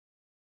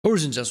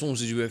Origin just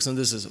wants to and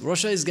this is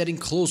Russia is getting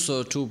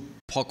closer to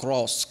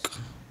Pokrovsk.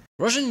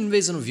 Russian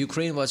invasion of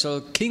Ukraine was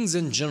Kings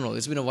in General.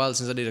 It's been a while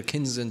since I did a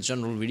Kings in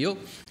General video.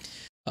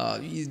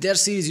 Their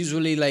series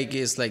usually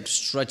is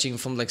stretching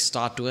from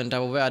start to end type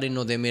of way. I didn't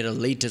know they made a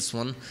latest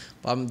one.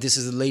 This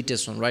is the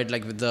latest one, right?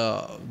 Like with the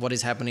what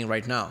is happening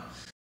right now.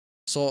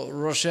 So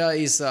Russia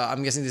is,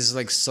 I'm guessing this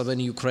is southern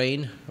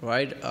Ukraine,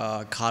 right?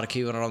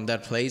 Kharkiv and around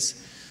that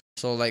place.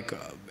 So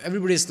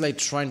everybody's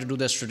trying to do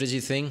their strategy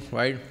thing,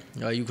 right?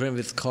 Ukraine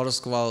with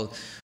Kursk, while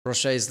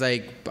Russia is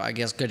I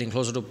guess getting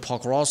closer to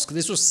Pokrovsk.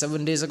 This was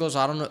 7 days ago, so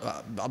I don't know.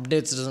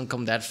 Updates doesn't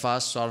come that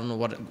fast, so I don't know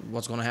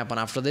what's going to happen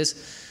after this.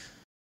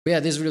 But yeah,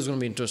 this video is going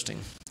to be interesting.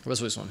 Let's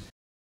do this one.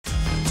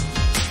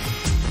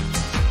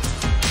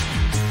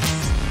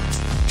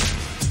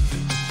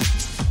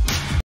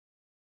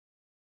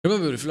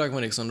 Remember, if you like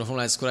my next one, don't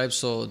forget to subscribe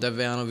so that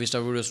way I know which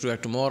type of videos to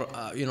react to more.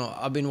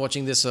 I've been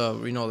watching this,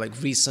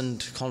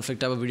 recent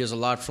conflict type of videos a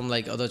lot from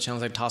other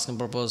channels like Task and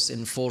Purpose,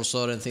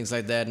 Enforcer, and things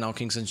like that. Now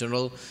Kings in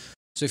General.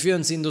 So if you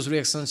haven't seen those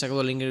reactions, check out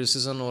the link in the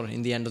description or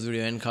in the end of the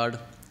video end card,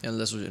 and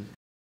let's do it.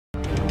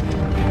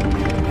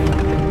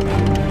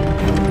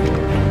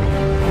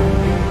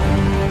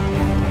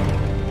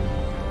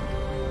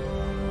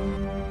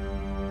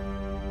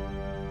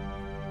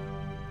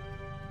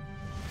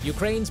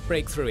 Ukraine's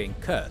breakthrough in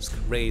Kursk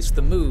raised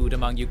the mood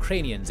among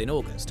Ukrainians in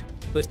August,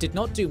 but did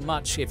not do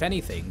much, if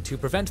anything, to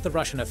prevent the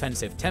Russian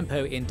offensive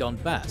tempo in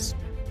Donbass.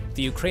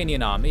 The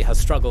Ukrainian army has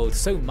struggled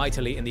so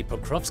mightily in the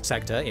Pokrovsk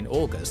sector in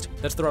August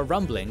that there are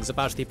rumblings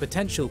about the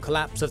potential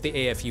collapse of the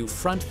AFU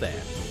front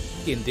there.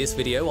 In this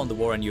video on the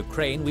war in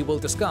Ukraine, we will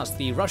discuss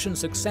the Russian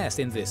success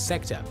in this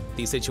sector,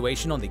 the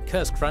situation on the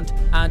Kursk front,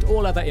 and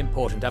all other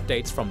important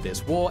updates from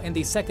this war in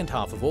the second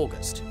half of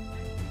August.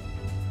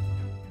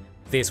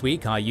 This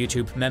week, our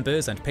YouTube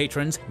members and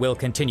patrons will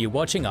continue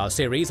watching our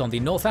series on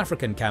the North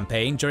African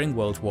campaign during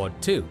World War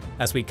II,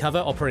 as we cover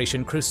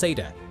Operation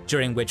Crusader,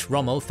 during which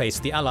Rommel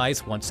faced the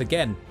Allies once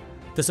again.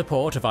 The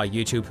support of our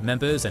YouTube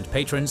members and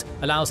patrons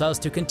allows us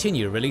to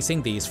continue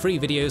releasing these free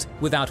videos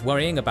without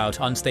worrying about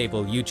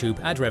unstable YouTube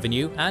ad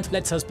revenue and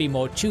lets us be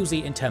more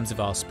choosy in terms of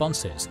our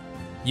sponsors.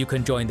 You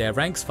can join their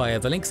ranks via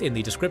the links in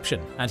the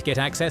description and get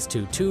access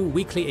to 2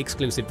 weekly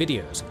exclusive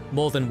videos,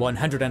 more than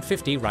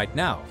 150 right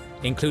now,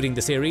 including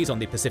the series on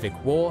the Pacific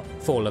War,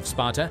 Fall of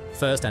Sparta,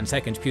 First and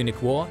Second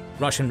Punic War,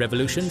 Russian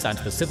Revolutions and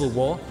the Civil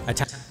War.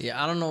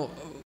 Yeah, I don't know.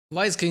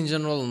 Why is King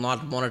General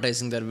not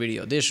monetizing that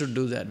video? They should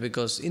do that,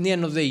 because in the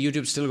end of the day,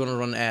 YouTube's still going to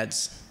run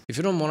ads. If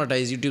you don't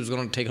monetize, YouTube's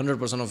going to take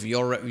 100% of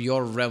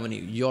your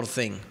revenue, your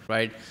thing,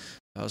 right?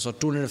 So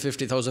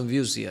 250,000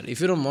 views here.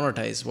 If you don't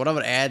monetize,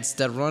 whatever ads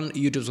that run,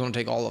 YouTube's going to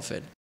take all of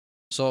it.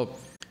 So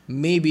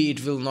maybe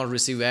it will not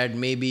receive ad,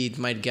 maybe it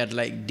might get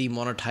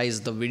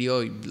demonetized the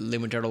video,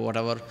 limited or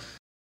whatever,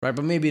 right?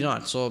 But maybe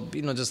not. So,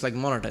 just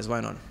monetize,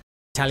 why not?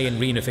 Italian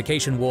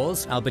Reunification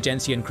Wars,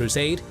 Albigensian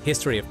Crusade,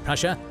 History of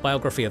Prussia,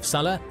 Biography of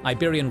Sulla,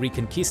 Iberian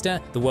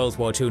Reconquista, the World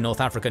War II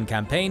North African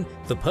Campaign,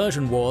 the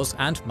Persian Wars,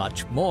 and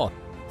much more.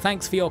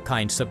 Thanks for your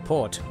kind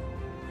support.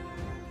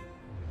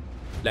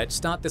 Let's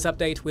start this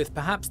update with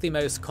perhaps the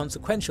most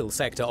consequential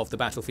sector of the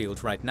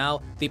battlefield right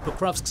now, the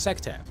Pokrovsk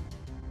sector.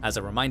 As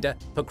a reminder,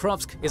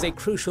 Pokrovsk is a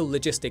crucial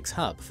logistics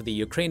hub for the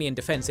Ukrainian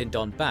defense in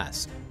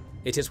Donbass.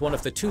 It is one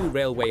of the 2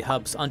 railway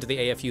hubs under the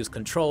AFU's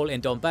control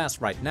in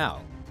Donbass right now.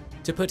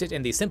 To put it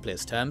in the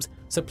simplest terms,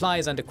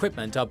 supplies and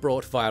equipment are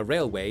brought via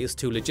railways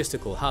to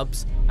logistical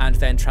hubs and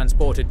then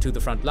transported to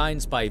the front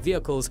lines by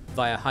vehicles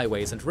via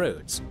highways and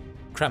roads.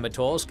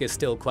 Kramatorsk is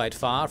still quite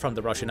far from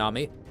the Russian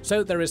army,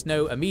 so there is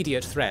no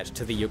immediate threat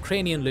to the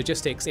Ukrainian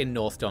logistics in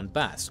North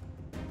Donbass.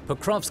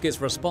 Pokrovsk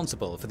is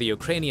responsible for the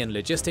Ukrainian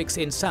logistics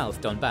in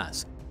South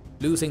Donbass.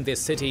 Losing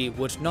this city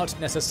would not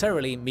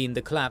necessarily mean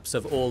the collapse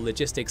of all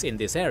logistics in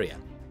this area,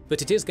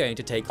 but it is going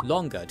to take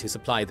longer to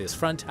supply this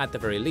front at the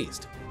very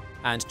least.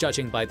 And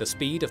judging by the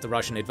speed of the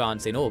Russian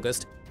advance in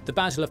August, the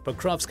Battle of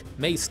Pokrovsk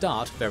may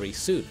start very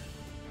soon.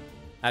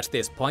 At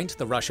this point,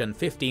 the Russian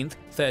 15th,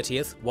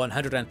 30th,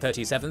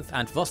 137th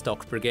and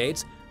Vostok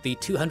brigades, the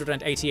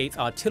 288th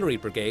Artillery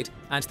Brigade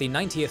and the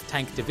 90th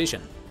Tank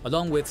Division,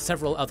 along with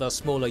several other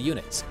smaller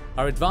units,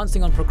 are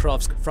advancing on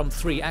Pokrovsk from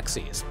 3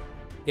 axes.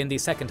 In the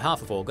second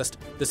half of August,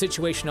 the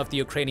situation of the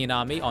Ukrainian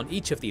army on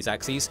each of these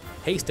axes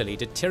hastily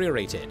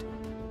deteriorated.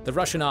 The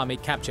Russian army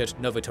captured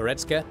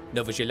Novotoretsk,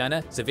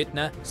 Novozhelena,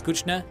 Zavitna,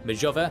 Skuchna,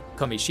 Mezhova,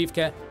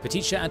 Komishivka,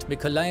 Peticha and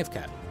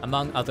Mykolaievka,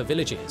 among other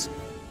villages.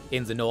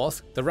 In the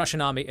north, the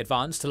Russian army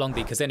advanced along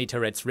the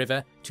Kazeni-Terets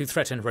River to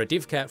threaten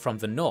Radivka from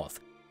the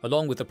north,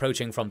 along with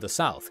approaching from the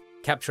south,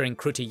 capturing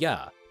Kruty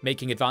Yar,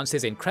 making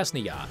advances in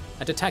Krasny Yar,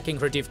 and attacking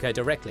Radivka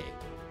directly.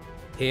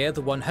 Here,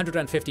 the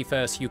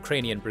 151st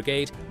Ukrainian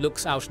Brigade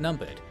looks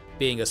outnumbered,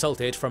 being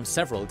assaulted from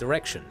several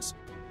directions.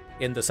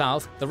 In the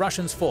south, the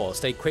Russians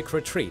forced a quick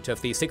retreat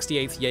of the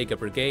 68th Jaeger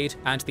Brigade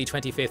and the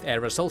 25th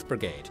Air Assault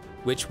Brigade,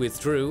 which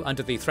withdrew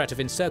under the threat of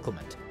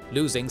encirclement,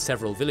 losing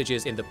several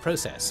villages in the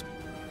process.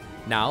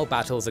 Now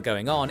battles are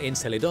going on in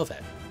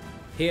Selidove.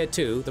 Here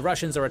too, the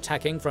Russians are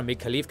attacking from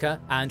Mykolaievka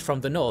and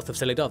from the north of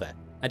Selidove,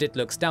 and it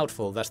looks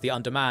doubtful that the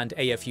undermanned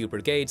AFU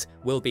brigades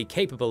will be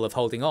capable of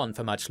holding on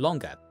for much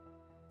longer.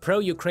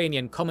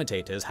 Pro-Ukrainian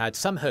commentators had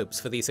some hopes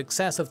for the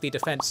success of the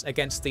defense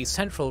against the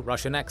central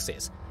Russian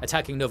axis,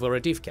 attacking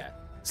Novorodivka,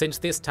 since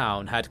this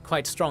town had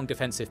quite strong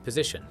defensive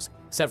positions,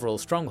 several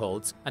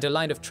strongholds, and a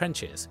line of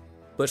trenches.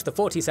 But the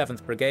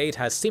 47th Brigade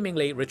has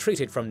seemingly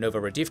retreated from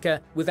Novorodivka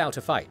without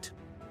a fight.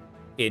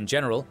 In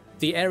general,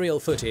 the aerial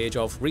footage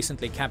of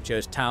recently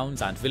captured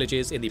towns and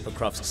villages in the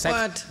Pokrovsk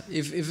sector. But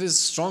if it's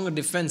stronger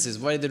defenses,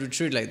 why they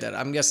retreat like that?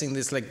 I'm guessing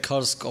this like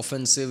Kursk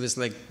offensive is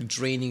like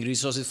draining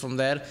resources from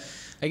there.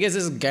 I guess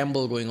there's a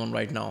gamble going on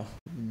right now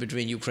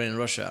between Ukraine and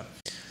Russia.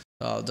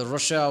 The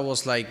Russia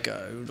was like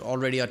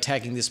already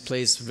attacking this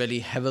place very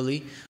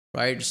heavily,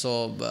 right?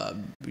 So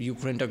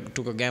Ukraine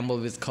took a gamble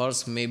with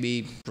Kursk.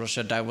 Maybe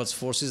Russia diverts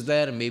forces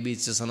there. Maybe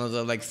it's just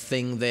another like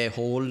thing they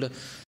hold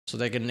so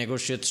they can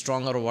negotiate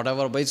stronger or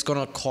whatever. But it's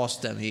gonna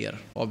cost them here,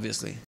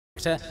 obviously.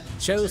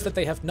 Shows that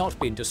they have not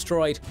been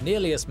destroyed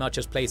nearly as much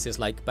as places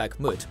like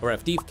Bakhmut or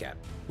Avdiivka,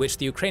 which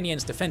the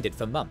Ukrainians defended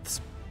for months.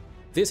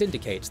 This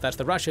indicates that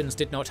the Russians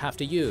did not have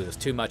to use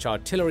too much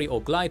artillery or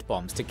glide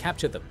bombs to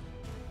capture them.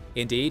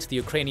 Indeed, the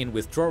Ukrainian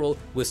withdrawal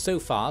was so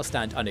fast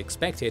and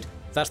unexpected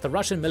that the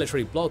Russian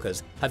military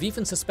bloggers have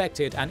even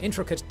suspected an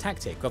intricate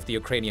tactic of the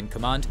Ukrainian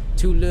command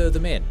to lure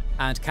them in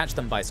and catch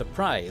them by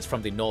surprise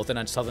from the northern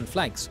and southern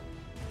flanks.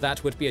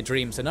 That would be a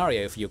dream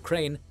scenario for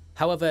Ukraine.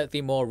 However,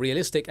 the more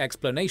realistic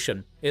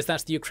explanation is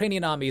that the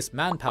Ukrainian army's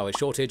manpower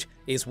shortage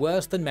is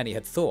worse than many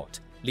had thought,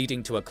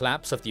 leading to a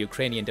collapse of the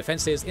Ukrainian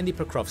defenses in the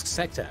Pokrovsk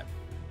sector.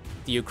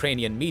 The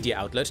Ukrainian media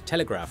outlet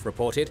Telegraph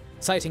reported,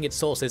 citing its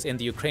sources in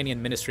the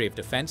Ukrainian Ministry of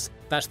Defense,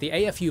 that the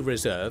AFU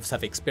reserves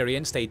have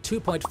experienced a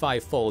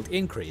 2.5-fold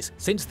increase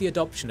since the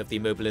adoption of the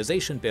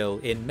mobilization bill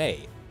in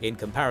May, in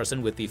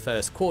comparison with the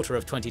first quarter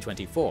of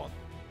 2024.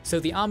 So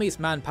the army's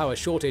manpower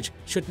shortage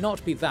should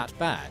not be that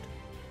bad.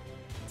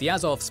 The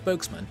Azov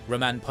spokesman,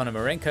 Roman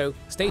Ponomarenko,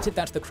 stated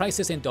that the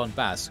crisis in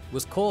Donbass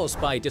was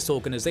caused by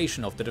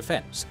disorganization of the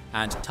defense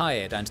and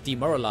tired and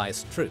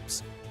demoralized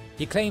troops.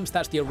 He claims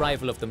that the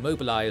arrival of the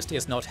mobilized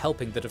is not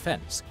helping the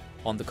defense.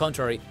 On the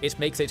contrary, it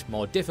makes it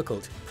more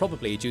difficult,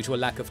 probably due to a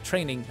lack of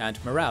training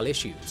and morale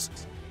issues.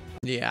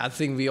 Yeah, I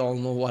think we all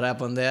know what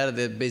happened there.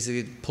 They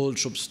basically pulled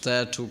troops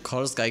there to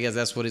Kursk. I guess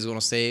that's what he's going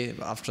to say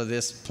after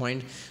this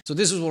point. So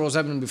this is what was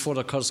happening before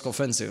the Kursk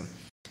offensive.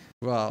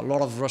 Well, a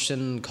lot of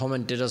Russian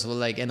commentators were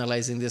like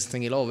analyzing this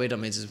thing. Oh, wait a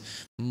minute,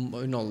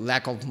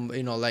 lack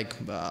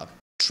of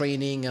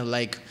training and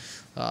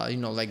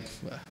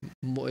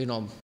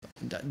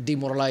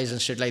demoralized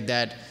and shit like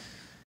that.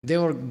 They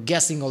were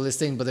guessing all these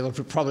things, but they were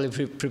probably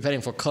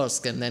preparing for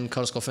Kursk, and then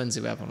Kursk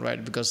offensive happened,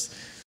 right? Because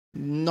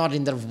not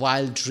in their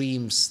wild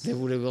dreams they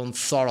would have even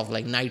thought of,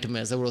 like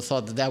nightmares, they would have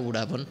thought that would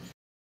happen.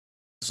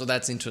 So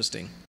that's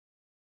interesting.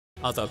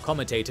 Other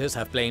commentators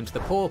have blamed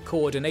the poor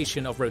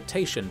coordination of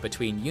rotation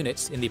between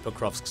units in the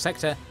Pokrovsk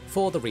sector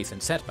for the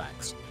recent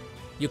setbacks.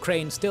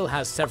 Ukraine still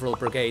has several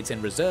brigades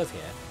in reserve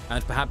here,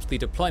 and perhaps the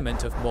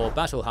deployment of more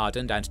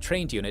battle-hardened and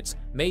trained units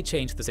may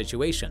change the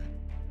situation.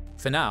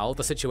 For now,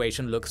 the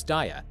situation looks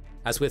dire,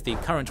 as with the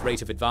current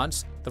rate of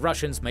advance, the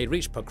Russians may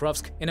reach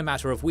Pokrovsk in a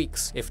matter of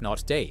weeks, if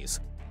not days.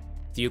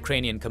 The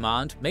Ukrainian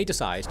command may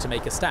decide to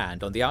make a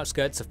stand on the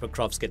outskirts of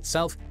Pokrovsk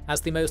itself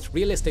as the most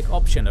realistic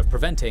option of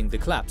preventing the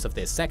collapse of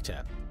this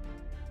sector.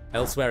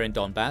 Elsewhere in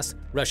Donbass,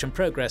 Russian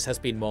progress has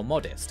been more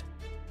modest.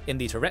 In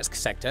the Toretsk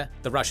sector,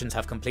 the Russians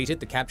have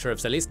completed the capture of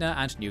Zalizna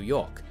and New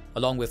York,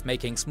 along with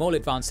making small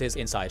advances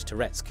inside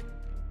Toretsk.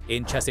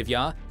 In Chasiv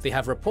Yar, they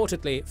have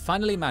reportedly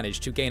finally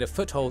managed to gain a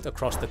foothold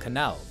across the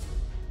canal.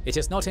 It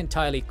is not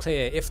entirely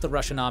clear if the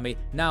Russian army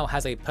now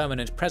has a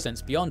permanent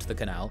presence beyond the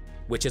canal,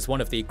 which is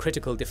one of the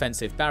critical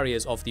defensive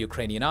barriers of the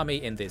Ukrainian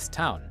army in this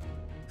town.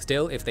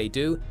 Still, if they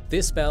do,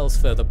 this spells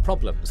further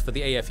problems for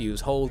the AFU's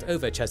hold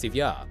over Chasiv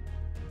Yar.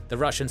 The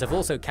Russians have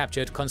also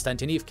captured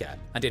Konstantinivka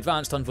and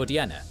advanced on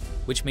Vodiana,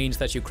 which means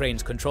that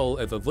Ukraine's control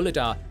over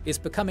Vuhledar is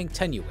becoming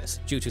tenuous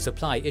due to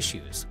supply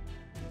issues.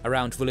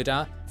 Around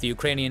Vuhledar, the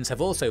Ukrainians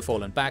have also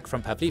fallen back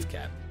from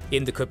Pavlivka.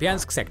 In the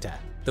Kupiansk sector,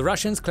 the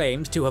Russians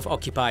claimed to have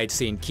occupied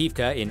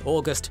Sinkivka in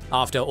August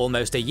after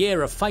almost a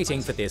year of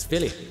fighting for this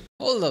village.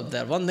 Hold up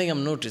there, one thing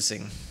I'm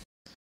noticing.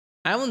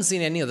 I haven't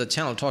seen any other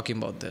channel talking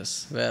about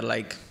this, where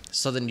like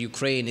southern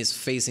Ukraine is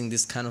facing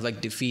this kind of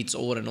like defeats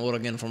over and over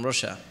again from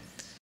Russia.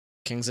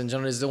 Kings in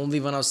General is the only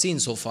one I've seen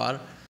so far.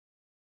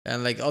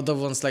 And like other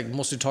ones like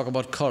mostly talk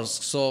about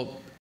Kursk. So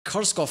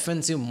Kursk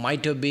offensive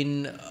might have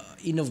been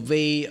in a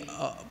way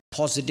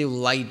positive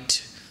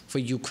light for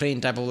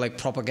Ukraine type of like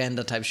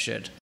propaganda type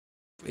shit.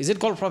 Is it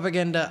called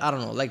propaganda? I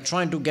don't know. Like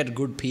trying to get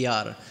good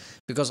PR.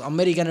 Because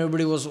America and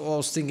everybody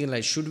was thinking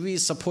like, should we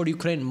support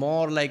Ukraine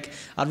more? Like,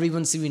 are we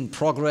even seeing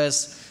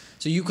progress?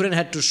 So Ukraine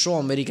had to show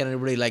America and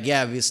everybody like,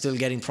 yeah, we're still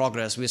getting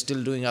progress. We're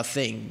still doing our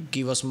thing.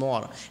 Give us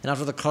more. And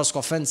after the Kursk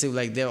offensive,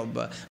 like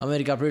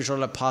America pretty sure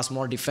like passed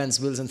more defense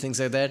bills and things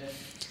like that.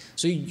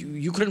 So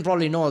Ukraine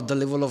probably know the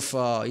level of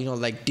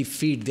like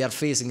defeat they are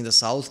facing in the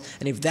south.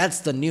 And if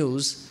that's the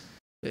news,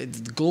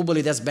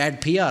 Globally, that's bad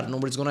PR.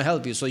 Nobody's going to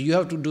help you. So you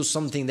have to do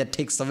something that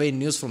takes away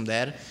news from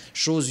there,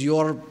 shows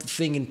your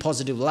thing in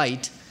positive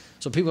light,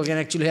 so people can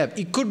actually help.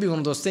 It could be one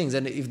of those things.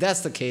 And if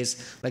that's the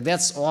case, like,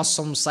 that's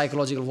awesome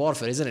psychological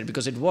warfare, isn't it?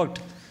 Because it worked,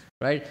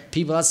 right?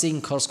 People are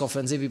seeing Kursk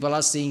offensive, people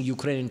are seeing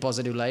Ukraine in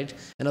positive light,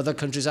 and other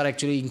countries are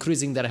actually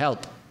increasing their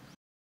help.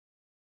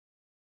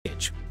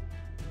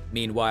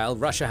 Meanwhile,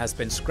 Russia has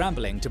been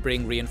scrambling to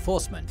bring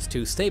reinforcements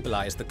to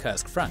stabilize the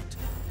Kursk front.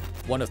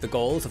 One of the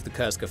goals of the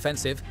Kursk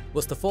offensive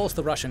was to force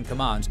the Russian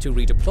command to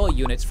redeploy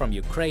units from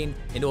Ukraine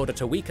in order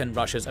to weaken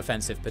Russia's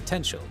offensive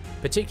potential,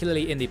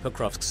 particularly in the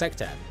Pokrovsk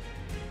sector.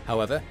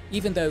 However,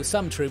 even though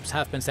some troops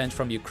have been sent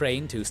from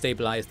Ukraine to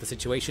stabilize the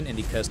situation in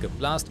the Kursk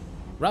Oblast,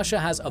 Russia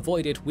has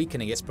avoided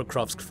weakening its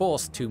Pokrovsk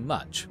force too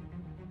much.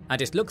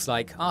 And it looks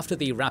like, after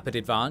the rapid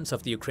advance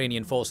of the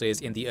Ukrainian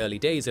forces in the early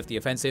days of the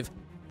offensive,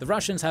 the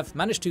Russians have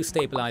managed to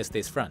stabilize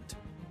this front.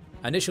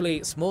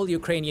 Initially, small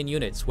Ukrainian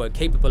units were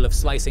capable of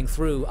slicing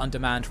through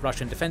undermanned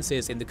Russian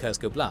defenses in the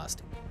Kursk Oblast,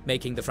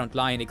 making the front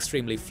line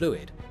extremely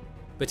fluid.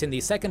 But in the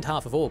second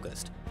half of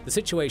August, the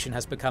situation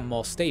has become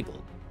more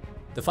stable.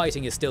 The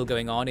fighting is still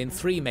going on in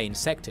three main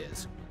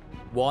sectors.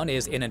 One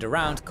is in and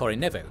around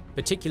Korinevo,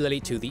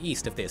 particularly to the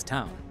east of this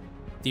town.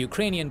 The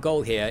Ukrainian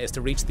goal here is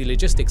to reach the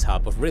logistics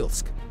hub of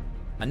Rilsk.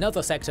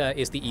 Another sector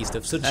is the east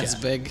of Sudzha. That's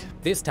big.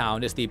 This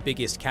town is the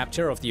biggest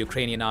capture of the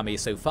Ukrainian army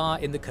so far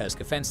in the Kursk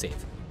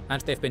offensive,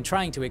 and they've been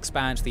trying to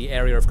expand the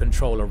area of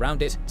control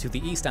around it to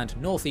the east and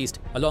northeast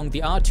along the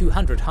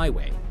R200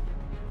 highway.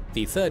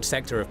 The third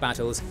sector of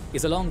battles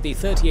is along the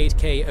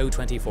 38K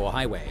O24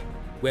 highway,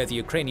 where the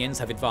Ukrainians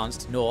have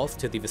advanced north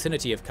to the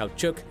vicinity of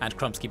Kalchuk and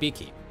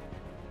Kromsky-Biki.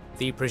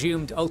 The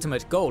presumed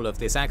ultimate goal of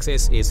this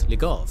axis is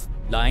Ligov,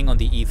 lying on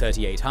the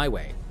E38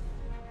 highway.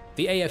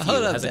 The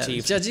AFU has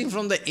achieved... Judging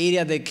from the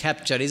area they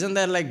captured, isn't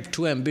that like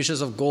too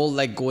ambitious of goal,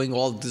 like going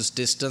all this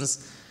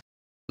distance?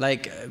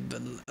 Like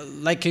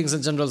Kings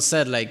and General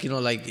said, like, you know,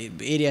 like,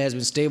 area has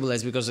been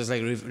stabilized because it's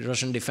like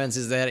Russian defense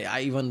is there.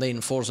 Even the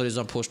enforcer is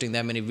not posting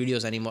that many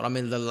videos anymore. I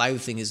mean, the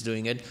live thing is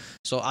doing it.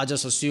 So I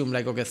just assume,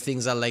 like, okay,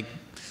 things are like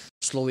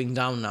slowing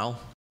down now,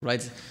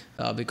 right?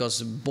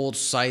 Because both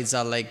sides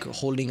are like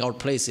holding out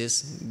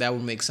places. That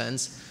would make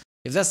sense.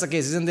 If that's the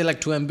case, isn't there like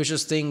too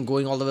ambitious thing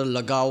going all the way to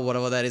Lagao,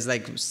 whatever that is,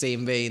 like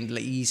same way in the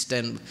east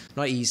and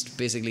not east,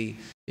 basically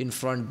in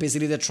front.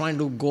 Basically, they're trying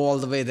to go all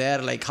the way there.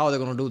 Like, how are they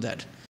going to do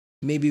that?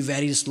 Maybe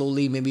very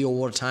slowly, maybe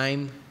over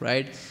time,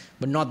 right?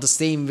 But not the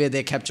same way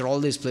they capture all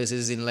these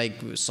places in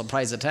like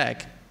surprise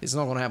attack. It's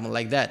not going to happen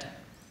like that.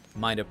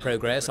 Minor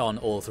progress on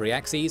all three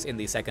axes in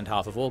the second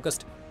half of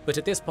August, but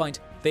at this point,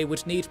 they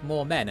would need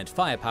more men and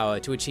firepower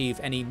to achieve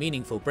any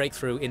meaningful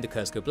breakthrough in the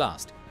Kursk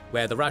Oblast,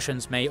 where the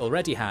Russians may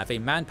already have a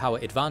manpower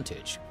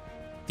advantage.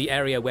 The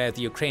area where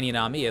the Ukrainian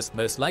army is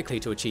most likely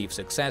to achieve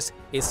success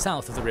is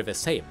south of the river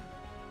Seym.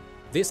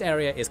 This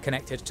area is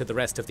connected to the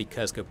rest of the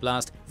Kursk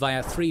Oblast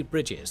via 3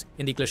 bridges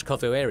in the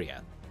Glishkovo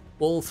area.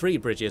 All 3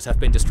 bridges have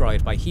been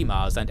destroyed by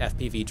HIMARS and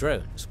FPV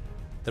drones.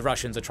 The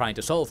Russians are trying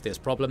to solve this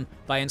problem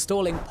by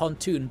installing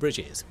pontoon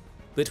bridges,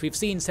 but we've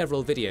seen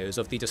several videos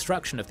of the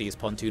destruction of these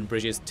pontoon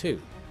bridges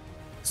too.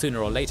 Sooner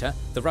or later,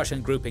 the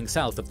Russian grouping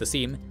south of the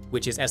Seym,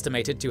 which is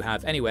estimated to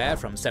have anywhere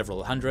from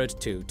several hundred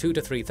to 2,000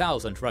 to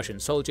 3,000 Russian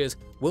soldiers,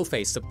 will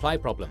face supply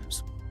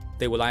problems.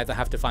 They will either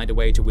have to find a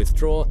way to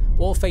withdraw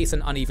or face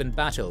an uneven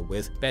battle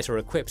with better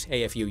equipped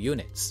AFU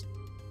units.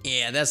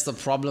 Yeah, that's the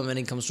problem when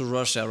it comes to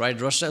Russia, right?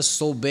 Russia is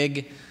so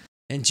big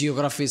and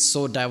geography is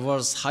so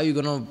diverse. How are you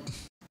going to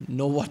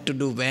know what to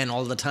do when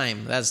all the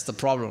time? That's the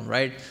problem,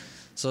 right?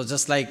 So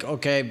just like,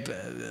 okay,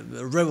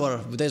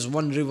 river, there's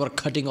one river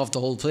cutting off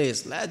the whole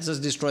place. Let's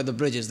just destroy the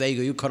bridges. There you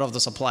go, you cut off the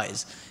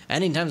supplies.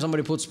 Anytime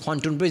somebody puts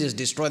pontoon bridges,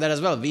 destroy that as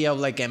well. We have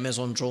like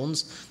Amazon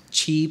drones,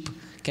 cheap,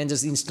 can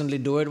just instantly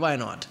do it. Why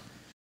not?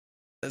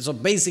 So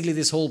basically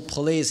this whole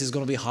place is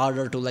going to be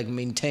harder to like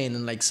maintain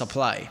and like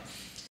supply.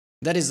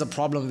 That is the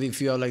problem if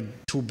you have like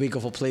too big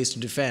of a place to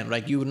defend.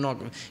 Like you would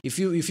not, if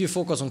you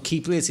focus on key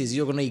places,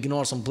 you're going to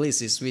ignore some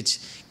places which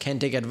can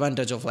take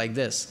advantage of like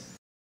this.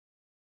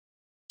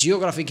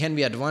 Geography can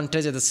be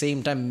advantage, at the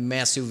same time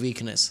massive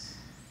weakness.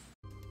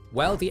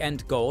 While the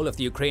end goal of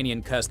the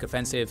Ukrainian Kursk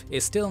offensive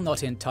is still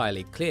not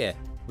entirely clear,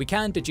 we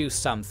can deduce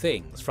some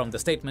things from the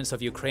statements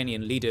of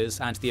Ukrainian leaders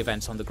and the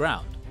events on the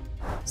ground.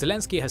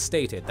 Zelensky has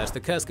stated that the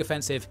Kursk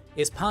offensive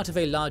is part of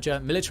a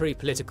larger military,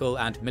 political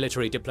and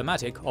military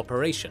diplomatic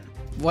operation.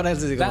 What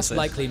else is he going to say?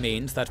 That likely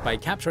means that by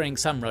capturing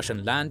some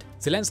Russian land,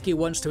 Zelensky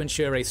wants to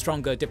ensure a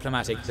stronger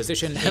diplomatic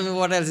position. I mean,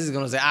 what else is he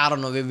going to say? I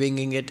don't know, we're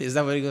winging it. Is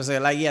that what he's going to say?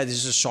 Like, yeah, this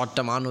is a short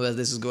term, I don't know where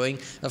this is going.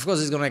 Of course,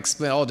 he's going to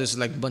explain, oh, this is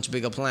like a much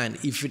bigger plan.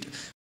 If it,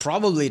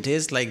 probably it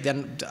is, like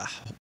then,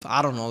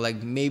 I don't know,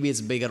 like maybe it's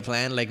a bigger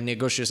plan, like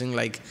negotiating,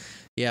 like,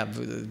 yeah,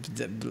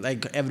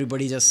 like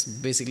everybody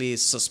just basically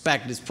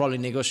suspect it's probably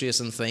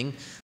negotiation thing.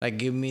 Like,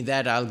 give me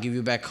that, I'll give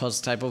you back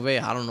Kursk type of way.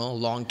 I don't know,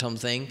 long-term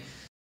thing.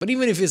 But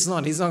even if it's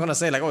not, he's not going to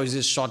say like, oh, it's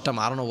just short-term,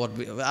 I don't know what,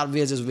 we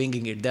are just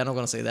winging it. They're not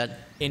going to say that.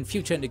 In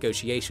future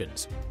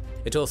negotiations,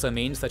 It also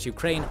means that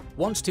Ukraine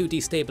wants to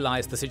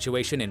destabilize the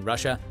situation in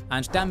Russia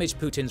and damage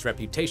Putin's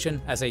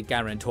reputation as a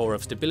guarantor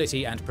of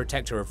stability and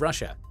protector of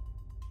Russia.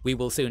 We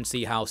will soon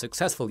see how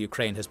successful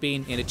Ukraine has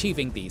been in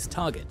achieving these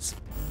targets.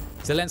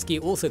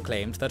 Zelensky also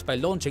claimed that by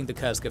launching the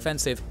Kursk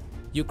offensive,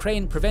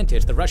 Ukraine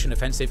prevented the Russian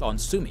offensive on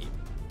Sumy.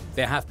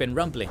 There have been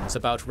rumblings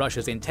about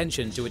Russia's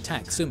intention to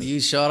attack Sumy.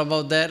 You sure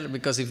about that?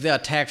 Because if they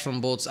attack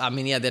from both,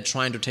 they're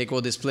trying to take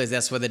over this place.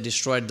 That's where they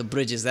destroyed the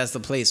bridges. That's the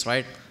place,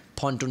 right?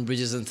 Pontoon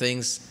bridges and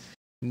things.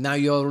 Now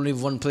you're only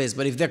one place.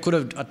 But if they could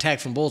have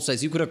attacked from both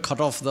sides, you could have cut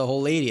off the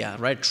whole area,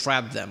 right?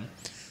 Trapped them.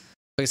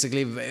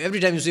 Basically, every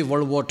time you see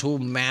World War II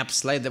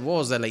maps, like what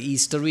was that, like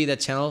Eastery,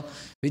 that channel,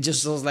 it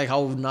just shows like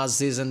how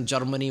Nazis and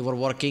Germany were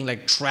working,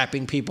 like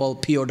trapping people,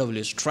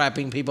 POWs,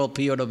 trapping people,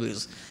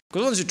 POWs.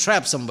 Because once you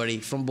trap somebody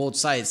from both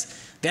sides,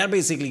 they're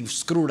basically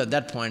screwed at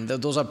that point.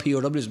 Those are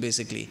POWs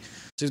basically.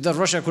 So if the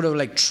Russia could have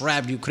like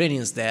trapped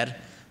Ukrainians there,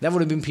 that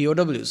would have been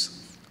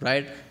POWs,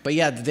 right? But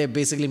yeah, they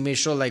basically made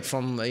sure like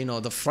from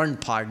the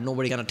front part,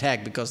 nobody can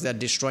attack because they're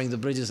destroying the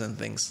bridges and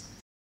things.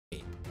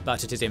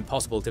 But it is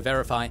impossible to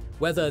verify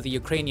whether the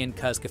Ukrainian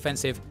Kursk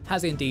offensive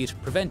has indeed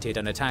prevented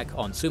an attack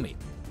on Sumy.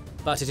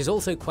 But it is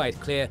also quite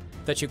clear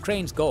that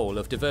Ukraine's goal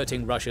of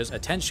diverting Russia's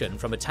attention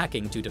from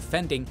attacking to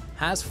defending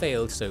has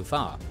failed so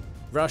far.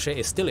 Russia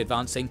is still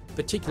advancing,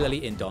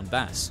 particularly in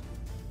Donbass.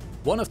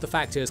 One of the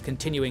factors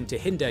continuing to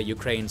hinder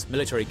Ukraine's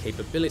military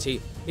capability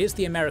is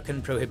the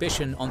American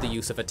prohibition on the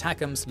use of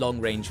ATACMS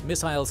long-range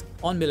missiles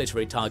on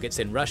military targets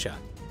in Russia.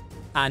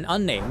 An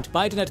unnamed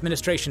Biden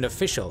administration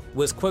official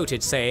was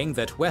quoted saying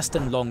that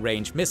Western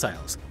long-range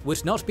missiles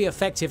would not be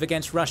effective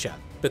against Russia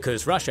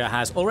because Russia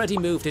has already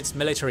moved its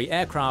military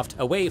aircraft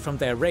away from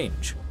their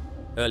range.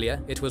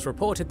 Earlier, it was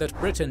reported that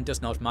Britain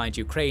does not mind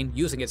Ukraine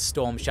using its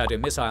Storm Shadow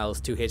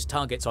missiles to hit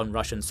targets on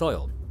Russian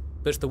soil.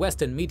 But the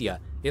Western media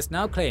is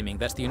now claiming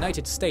that the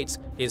United States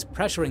is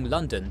pressuring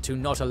London to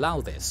not allow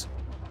this.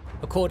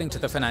 According to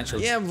the Financial...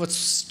 Yeah, but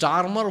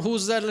Starmer,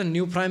 who's that? The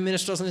new Prime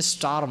Minister is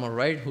Starmer,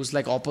 right? Who's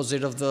like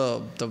opposite of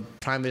the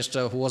Prime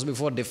Minister who was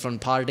before,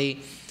 different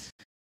party.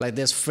 Like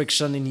there's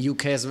friction in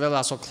UK as well.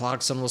 I saw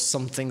Clarkson was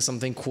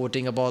something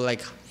quoting about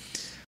like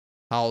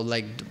how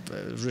like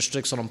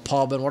restriction on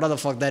pub and whatever the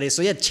fuck that is.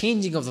 So yeah,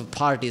 changing of the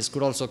parties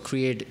could also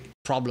create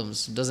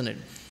problems, doesn't it?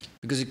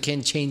 Because you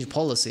can't change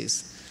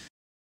policies.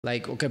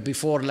 Like, okay,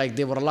 before, like,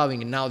 they were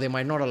allowing it. Now they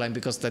might not allow it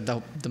because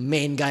the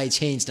main guy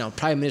changed now.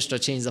 Prime Minister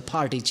changed, the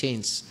party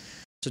changed.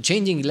 So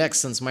changing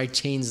elections might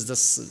change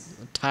this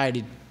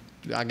tide,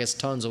 I guess,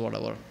 turns or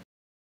whatever.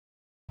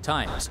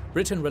 Times,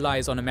 Britain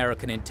relies on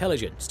American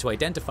intelligence to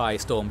identify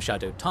Storm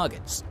Shadow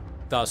targets.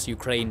 Thus,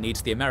 Ukraine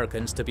needs the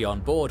Americans to be on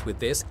board with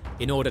this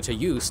in order to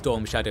use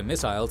Storm Shadow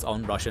missiles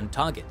on Russian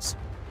targets.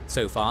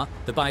 So far,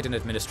 the Biden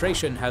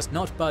administration has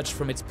not budged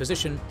from its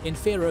position in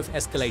fear of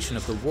escalation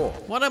of the war.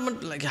 What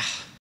happened, like...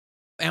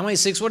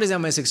 MI6, what is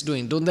MI6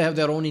 doing? Don't they have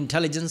their own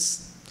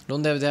intelligence?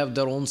 Don't they have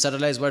their own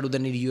satellites? Why do they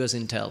need US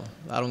intel?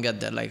 I don't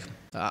get that. Like,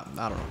 I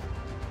don't know.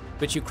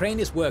 But Ukraine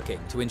is working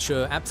to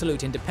ensure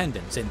absolute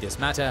independence in this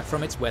matter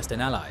from its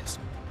Western allies.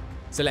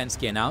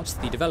 Zelensky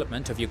announced the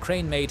development of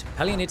Ukraine-made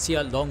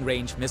Palianitsia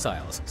long-range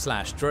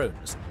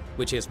missiles/drones,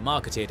 which is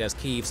marketed as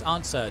Kyiv's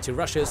answer to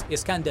Russia's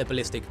Iskander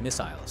ballistic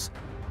missiles.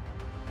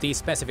 The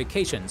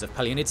specifications of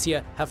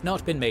Palianitsia have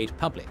not been made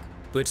public,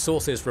 but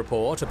sources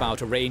report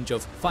about a range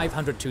of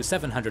 500 to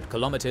 700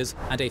 kilometers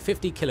and a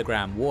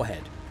 50-kilogram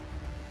warhead.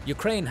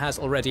 Ukraine has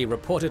already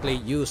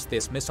reportedly used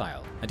this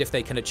missile, and if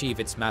they can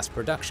achieve its mass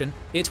production,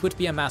 it would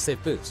be a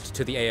massive boost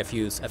to the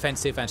AFU's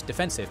offensive and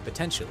defensive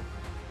potential.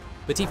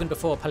 But even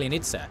before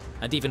Palianitsa,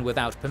 and even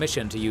without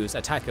permission to use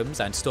ATACMS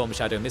and Storm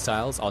Shadow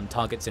missiles on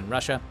targets in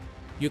Russia,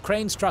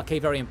 Ukraine struck a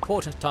very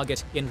important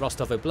target in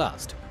Rostov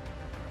Oblast.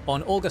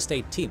 On August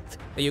 18th,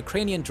 a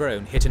Ukrainian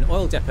drone hit an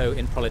oil depot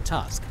in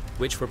Proletask,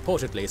 which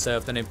reportedly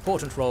served an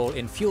important role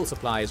in fuel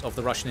supplies of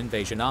the Russian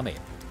invasion army.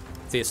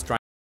 This strike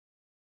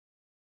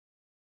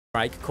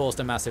caused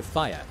a massive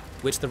fire,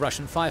 which the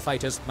Russian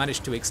firefighters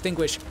managed to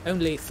extinguish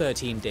only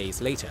 13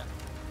 days later.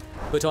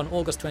 But on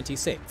August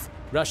 26th,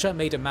 Russia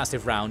made a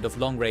massive round of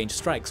long-range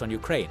strikes on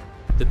Ukraine,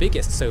 the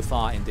biggest so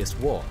far in this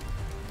war.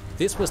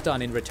 This was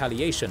done in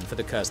retaliation for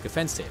the Kursk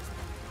offensive.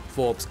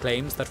 Forbes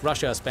claims that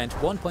Russia spent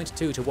 $1.2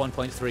 to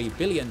 $1.3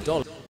 billion.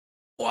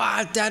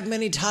 What? That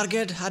many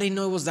target? I didn't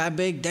know it was that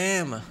big.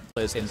 Damn.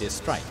 In this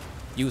strike,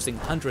 using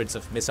hundreds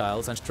of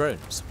missiles and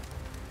drones.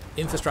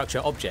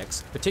 Infrastructure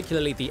objects,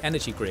 particularly the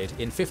energy grid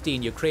in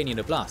 15 Ukrainian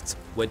oblasts,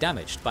 were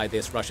damaged by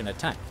this Russian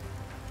attack.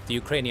 The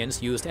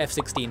Ukrainians used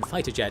F-16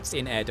 fighter jets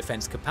in air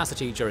defense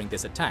capacity during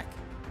this attack,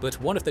 but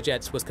one of the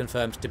jets was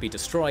confirmed to be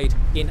destroyed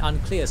in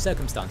unclear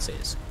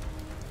circumstances.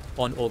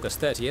 On August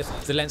 30th,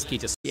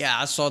 Zelensky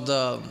Yeah, I saw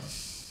the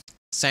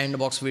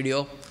sandbox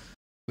video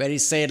where he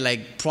said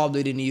like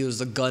probably didn't use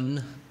the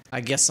gun.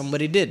 I guess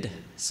somebody did,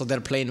 so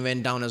their plane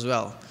went down as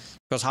well.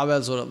 Because how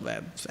else would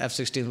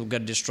F-16 would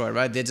get destroyed,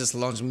 right? They just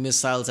launched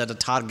missiles at the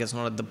targets,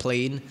 not at the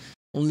plane.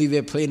 Only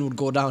way plane would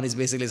go down is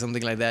basically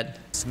something like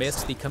that.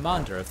 Dismissed the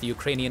commander of the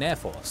Ukrainian Air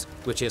Force,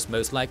 which is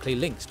most likely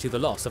linked to the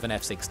loss of an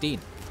F-16.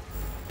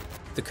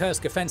 The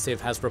Kursk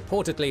offensive has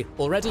reportedly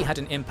already had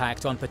an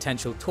impact on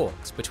potential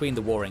talks between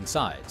the warring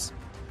sides.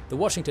 The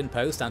Washington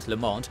Post and Le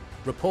Monde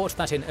report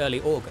that in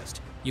early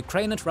August,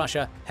 Ukraine and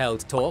Russia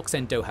held talks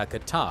in Doha,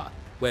 Qatar,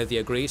 where they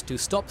agreed to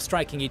stop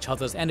striking each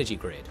other's energy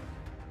grid.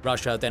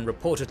 Russia then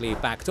reportedly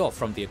backed off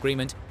from the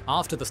agreement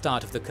after the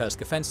start of the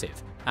Kursk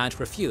offensive and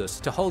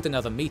refused to hold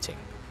another meeting.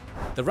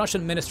 The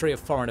Russian Ministry of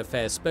Foreign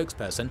Affairs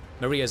spokesperson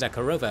Maria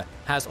Zakharova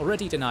has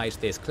already denied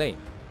this claim.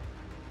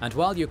 And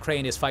while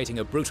Ukraine is fighting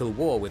a brutal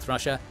war with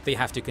Russia, they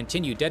have to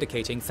continue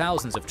dedicating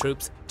thousands of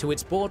troops to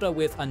its border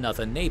with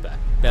another neighbor,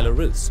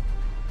 Belarus.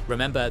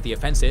 Remember, the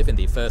offensive in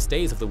the first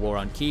days of the war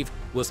on Kyiv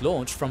was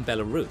launched from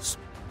Belarus.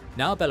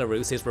 Now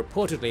Belarus is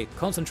reportedly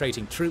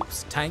concentrating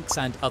troops, tanks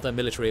and other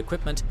military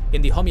equipment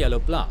in the Homyel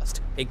Oblast,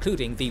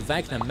 including the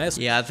Wagner mercenaries.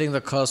 Yeah, I think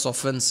the Kursk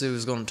offensive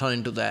is going to turn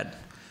into that.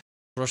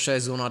 Russia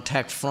is going to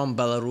attack from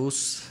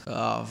Belarus,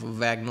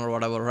 Wagner or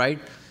whatever, right?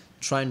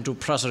 Trying to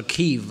pressure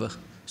Kyiv,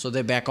 so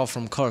they back off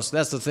from Kursk.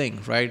 That's the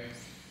thing, right?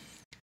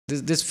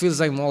 This feels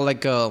like more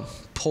like a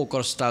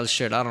poker style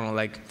shit. I don't know,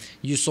 like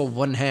you saw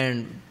one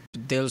hand,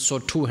 they'll show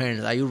two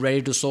hands. Are you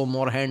ready to show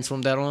more hands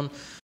from there on?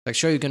 Like,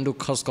 sure, you can do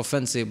Kursk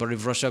offensive, but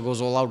if Russia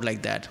goes all out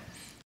like that,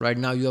 right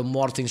now you have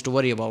more things to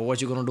worry about.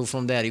 What you going to do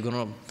from there? You're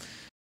going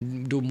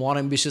to do more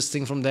ambitious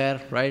thing from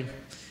there, right?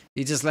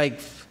 It's just like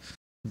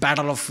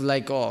battle of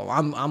like, oh,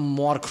 I'm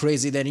more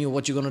crazy than you.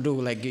 What you going to do?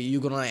 Like,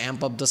 you going to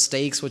amp up the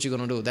stakes? What you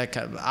going to do? That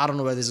kind of, I don't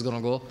know where this is going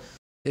to go.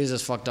 This is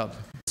just fucked up.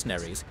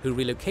 Mercenaries who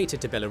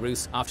relocated to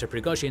Belarus after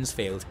Prigozhin's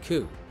failed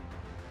coup.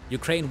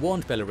 Ukraine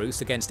warned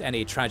Belarus against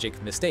any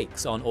tragic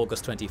mistakes on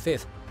August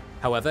 25th.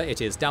 However, it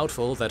is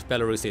doubtful that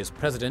Belarus's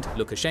President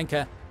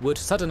Lukashenko would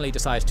suddenly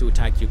decide to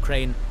attack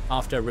Ukraine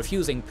after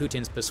refusing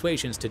Putin's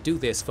persuasions to do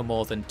this for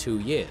more than 2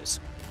 years.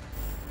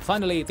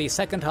 Finally, the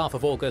second half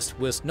of August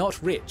was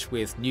not rich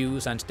with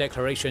news and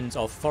declarations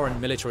of foreign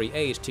military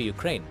aid to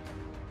Ukraine.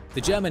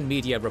 The German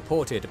media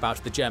reported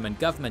about the German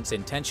government's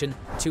intention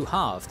to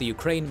halve the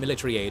Ukraine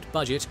military aid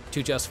budget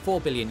to just 4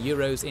 billion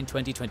euros in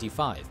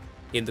 2025,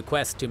 in the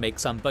quest to make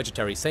some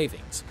budgetary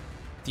savings.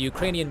 The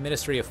Ukrainian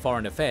Ministry of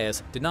Foreign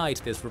Affairs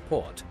denied this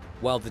report,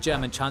 while the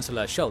German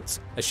Chancellor Scholz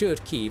assured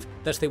Kyiv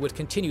that they would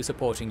continue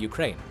supporting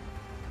Ukraine.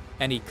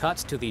 Any cut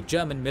to the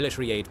German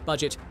military aid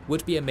budget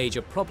would be a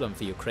major problem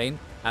for Ukraine,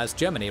 as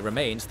Germany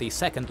remains the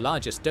second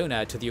largest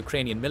donor to the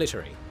Ukrainian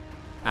military.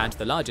 And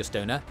the largest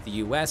donor,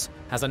 the US,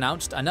 has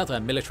announced another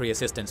military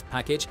assistance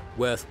package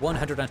worth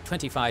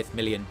 $125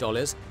 million,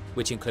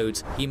 which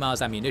includes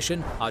HIMARS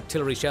ammunition,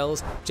 artillery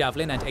shells,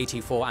 Javelin and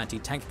AT-4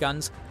 anti-tank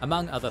guns,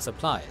 among other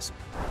supplies.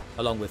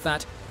 Along with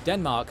that,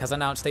 Denmark has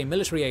announced a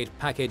military aid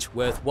package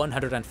worth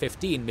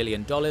 $115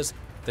 million,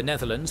 the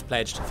Netherlands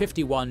pledged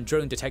 51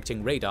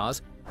 drone-detecting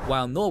radars,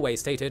 while Norway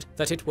stated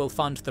that it will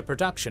fund the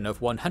production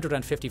of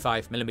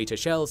 155mm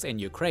shells in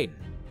Ukraine.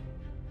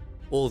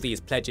 All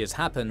these pledges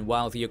happen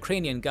while the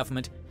Ukrainian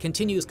government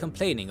continues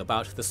complaining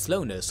about the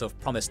slowness of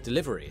promised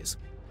deliveries.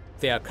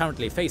 They are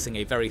currently facing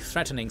a very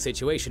threatening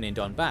situation in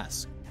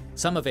Donbass.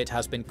 Some of it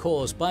has been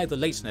caused by the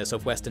lateness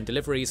of Western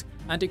deliveries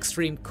and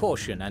extreme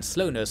caution and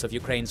slowness of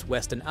Ukraine's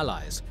Western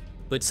allies.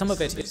 But some of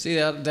it... See,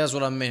 that's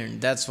what I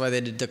meant. That's why they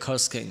did the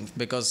Kursking,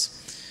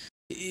 because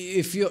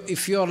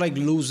if you're like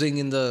losing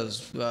in the,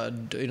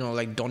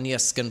 like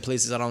Donetsk and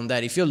places around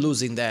that, if you're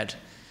losing that,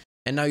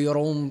 and now your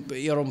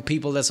own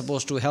people that's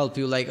supposed to help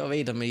you, like, oh,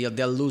 wait a minute,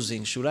 they're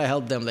losing. Should I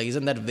help them? Like,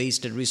 isn't that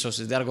wasted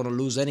resources? They're going to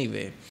lose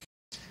anyway.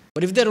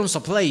 But if they don't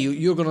supply you,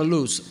 you're going to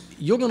lose.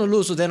 You're going to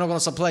lose, so they're not going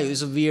to supply you.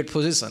 It's a weird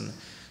position.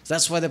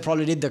 That's why they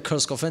probably did the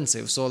Kursk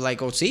offensive. So,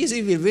 like, oh, see,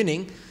 we're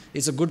winning.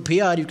 It's a good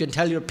PR. You can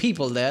tell your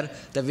people there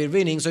that we're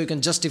winning, so you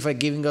can justify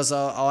giving us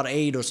our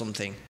aid or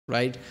something,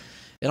 right?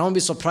 And I won't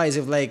be surprised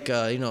if, like,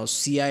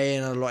 CIA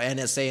and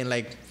NSA and,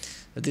 like,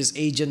 these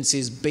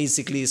agencies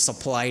basically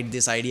supplied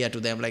this idea to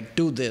them, like,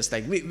 do this.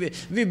 Like,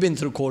 we've been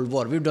through Cold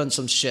War. We've done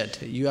some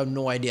shit. You have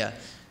no idea.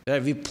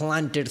 Right? We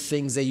planted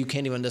things that you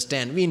can't even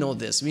understand. We know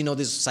this. We know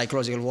this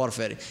psychological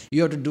warfare.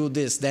 You have to do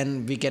this,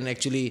 then we can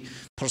actually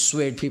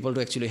persuade people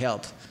to actually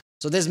help.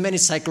 So there's many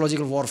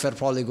psychological warfare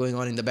probably going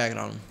on in the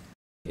background.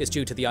 Is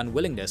due to the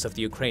unwillingness of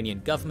the Ukrainian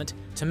government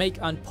to make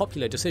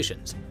unpopular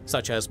decisions,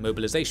 such as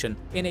mobilization,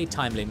 in a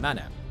timely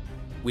manner.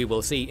 We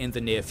will see in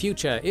the near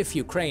future if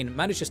Ukraine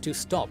manages to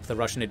stop the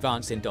Russian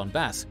advance in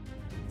Donbass.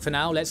 For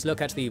now, let's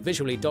look at the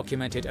visually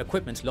documented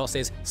equipment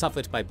losses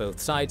suffered by both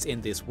sides in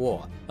this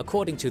war,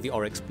 according to the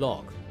Oryx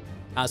blog.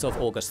 As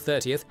of August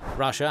 30th,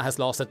 Russia has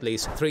lost at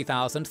least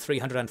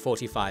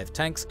 3,345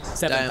 tanks,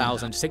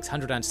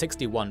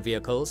 7,661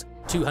 vehicles,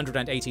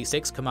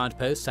 286 command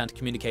posts and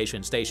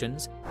communication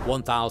stations,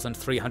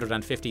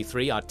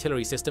 1,353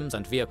 artillery systems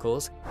and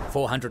vehicles,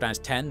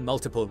 410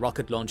 multiple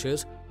rocket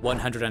launchers,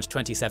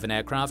 127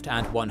 aircraft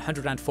and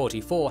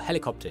 144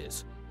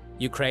 helicopters.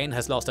 Ukraine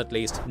has lost at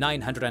least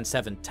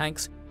 907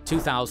 tanks,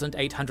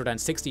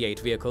 2,868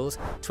 vehicles,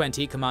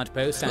 20 command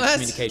posts and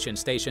communication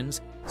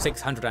stations,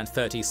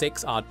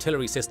 636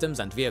 artillery systems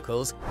and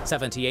vehicles,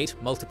 78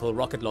 multiple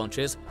rocket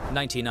launchers,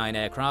 99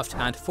 aircraft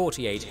and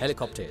 48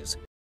 helicopters.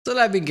 So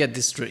let me get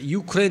this straight.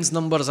 Ukraine's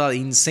numbers are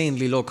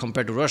insanely low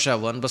compared to Russia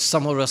one, but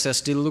somehow Russia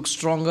still looks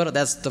stronger.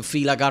 That's the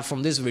feel I got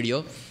from this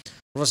video.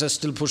 Russia is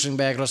still pushing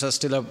back. Russia is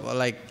still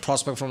a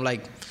prospect from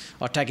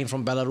attacking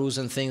from Belarus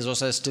and things.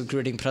 Russia is still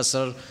creating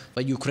pressure,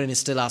 but Ukraine is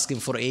still asking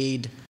for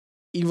aid.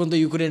 Even though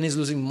Ukraine is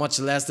losing much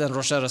less than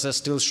Russia, Russia is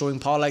still showing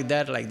power like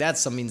that. Like that's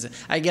something.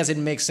 I guess it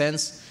makes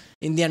sense.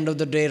 In the end of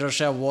the day,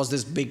 Russia was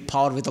this big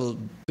power with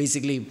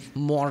basically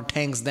more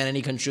tanks than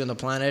any country on the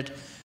planet,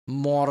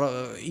 more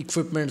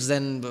equipments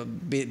than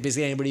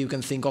basically anybody you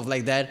can think of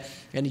like that,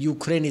 and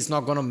Ukraine is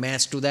not going to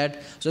match to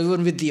that. So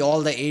even with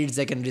all the aids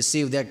they can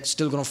receive, they're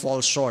still going to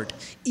fall short.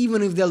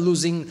 Even if they're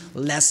losing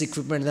less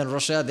equipment than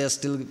Russia, they're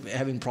still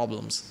having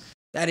problems.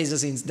 That is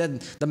just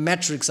the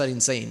metrics are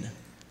insane.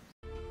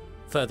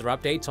 Further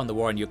updates on the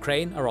war in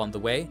Ukraine are on the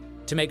way.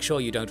 To make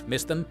sure you don't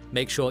miss them,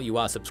 make sure you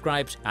are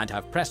subscribed and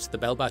have pressed the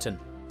bell button.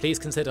 Please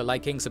consider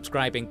liking,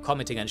 subscribing,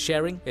 commenting and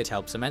sharing. It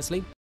helps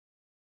immensely.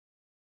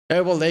 Okay,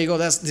 well, there you go.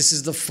 This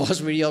is the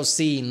first video I've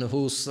seen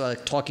who's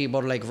talking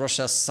about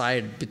Russia's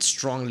side a bit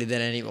strongly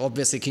than any.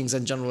 Obviously, Kings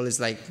in General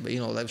is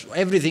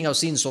everything I've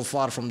seen so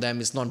far from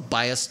them is not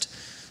biased.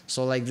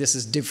 So this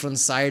is different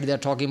side they're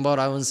talking about.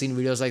 I haven't seen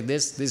videos like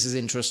this. This is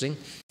interesting.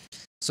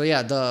 So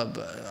yeah,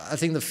 I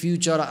think the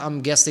future, I'm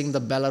guessing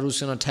the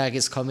Belarusian attack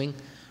is coming,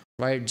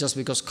 right? Just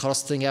because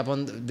Kursk thing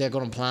happened, they're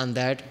gonna plan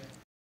that.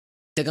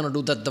 They're going to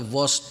do that the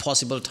worst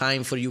possible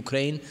time for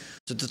Ukraine.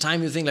 So the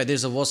time you think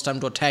there's the worst time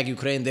to attack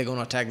Ukraine, they're going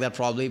to attack that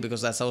probably,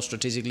 because that's how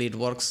strategically it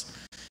works.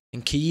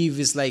 And Kyiv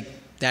is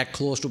that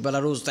close to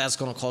Belarus, that's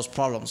going to cause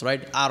problems,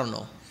 right? I don't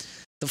know.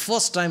 The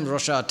first time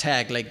Russia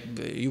attacked,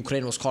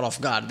 Ukraine was caught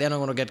off guard. They're not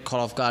going to get caught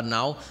off guard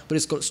now, but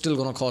it's still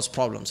going to cause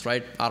problems,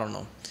 right? I don't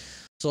know.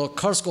 So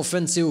Kursk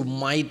offensive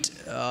might,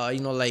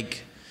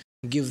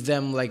 give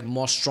them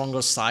more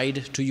stronger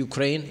side to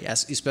Ukraine,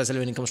 especially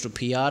when it comes to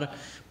PR,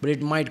 but it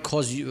might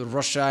cause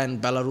Russia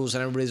and Belarus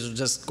and everybody to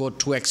just go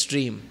too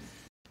extreme,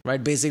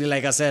 right? Basically,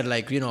 like I said,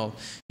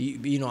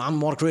 I'm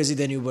more crazy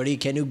than you, buddy.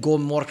 Can you go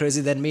more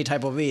crazy than me?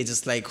 Type of way.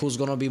 Just who's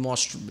gonna be more,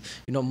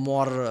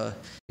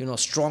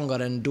 stronger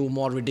and do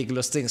more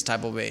ridiculous things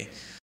type of way.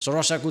 So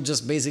Russia could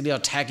just basically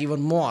attack even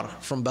more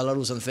from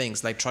Belarus and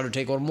things, try to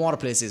take over more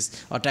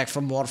places, attack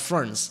from more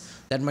fronts.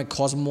 That might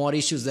cause more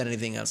issues than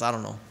anything else. I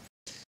don't know.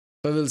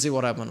 But we'll see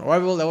what happens.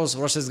 Alright, well, that was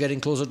Russia's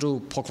getting closer to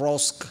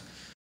Pokrovsk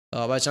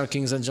by channel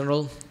Kings in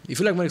General. If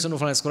you like my content,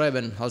 subscribe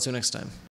and I'll see you next time.